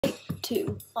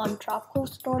2 on Tropical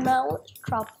Storm Outlets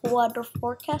Tropical Weather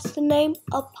Forecast, the name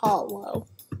Apollo.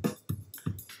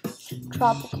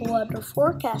 Tropical Weather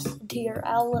Forecast tier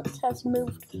outlets has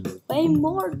moved way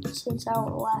more since our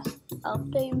last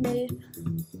update made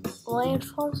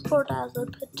landfall as a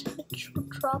potential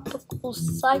tropical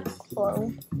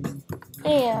cyclone,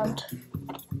 and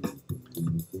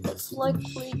it's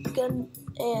likely gonna,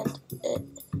 and it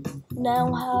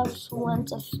now has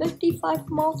winds of 55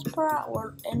 miles per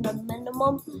hour and a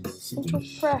minimum central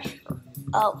pressure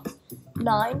of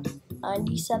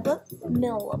 997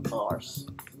 millibars.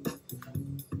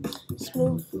 It's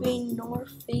moving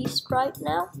northeast right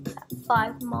now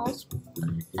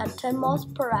at 10 miles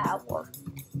per hour.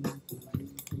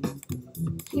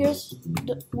 Here's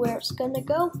where it's gonna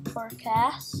go.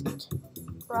 Forecast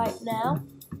right now.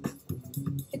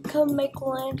 It could make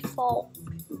landfall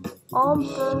on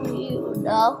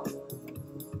Bermuda,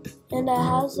 and it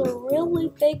has a really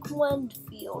big wind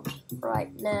field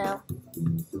right now.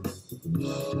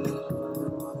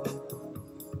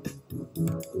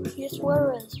 Here's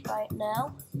where it is right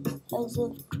now, as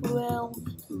of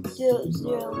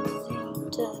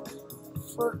 12:00 to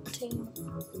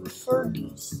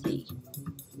 13:30 C.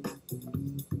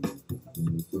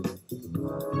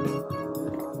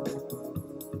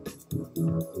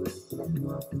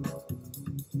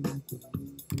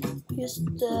 Here's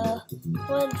the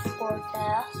wind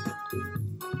forecast.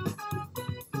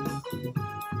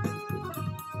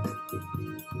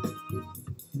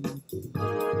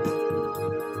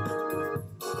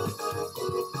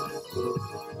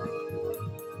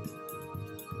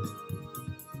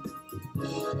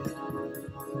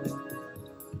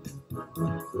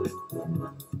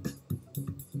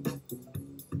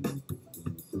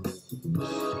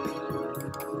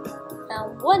 Now,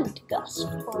 wind gust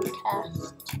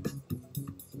forecast.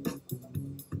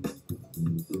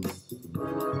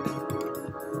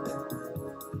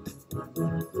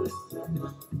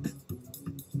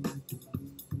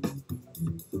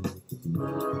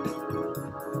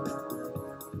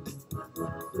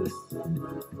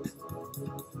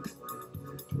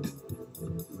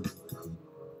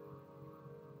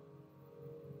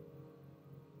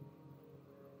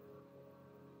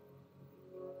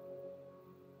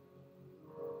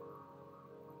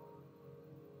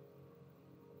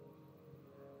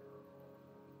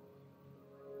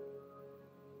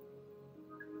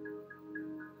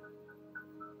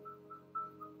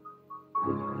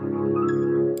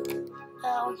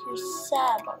 Now here's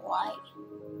satellite.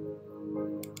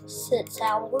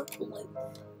 6-hour loop.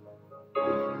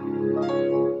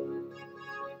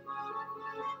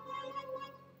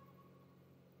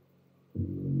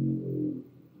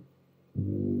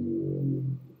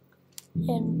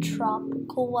 And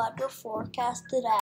tropical weather forecasted